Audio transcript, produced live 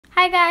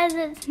Hi guys,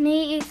 it's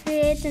me,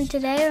 eCreates, and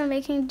today we're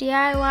making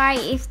DIY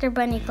Easter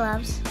bunny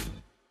gloves.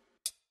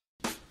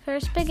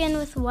 First begin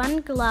with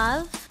one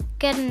glove,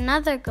 get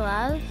another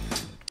glove,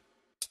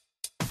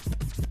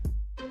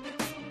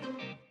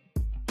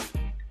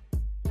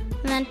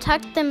 and then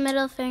tuck the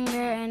middle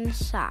finger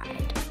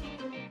inside.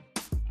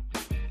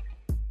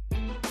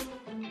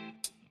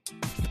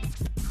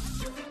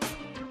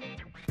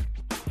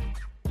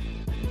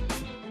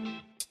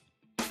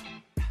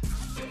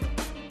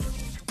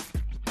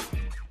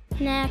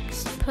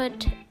 Next,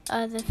 put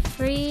the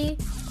free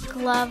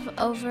glove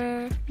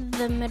over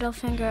the middle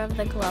finger of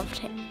the gloved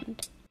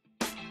hand.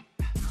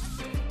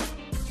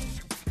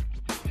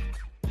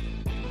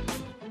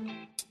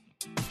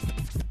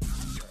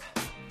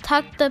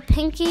 Tuck the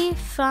pinky,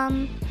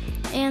 thumb,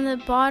 and the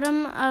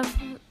bottom of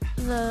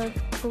the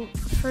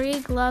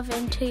free glove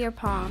into your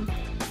palm.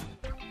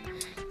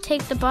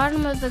 Take the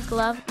bottom of the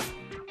glove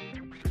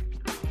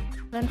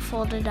and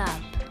fold it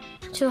up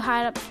to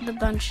hide up the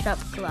bunched up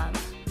glove.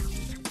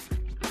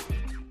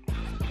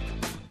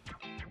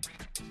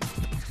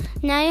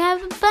 Now you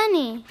have a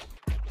bunny.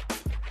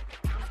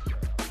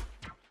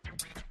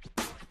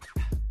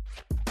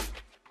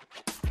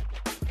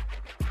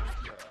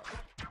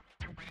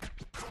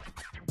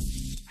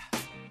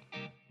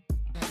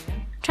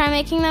 Try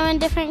making them in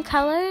different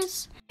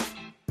colors.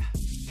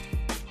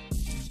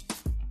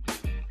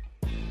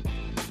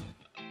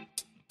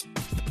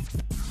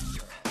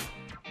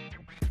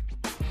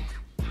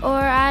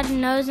 Or add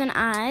nose and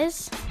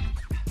eyes.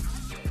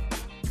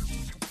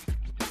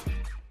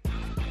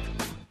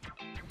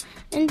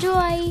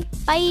 Enjoy!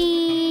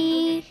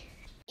 Bye!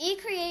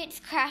 eCreates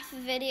craft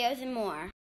videos and more.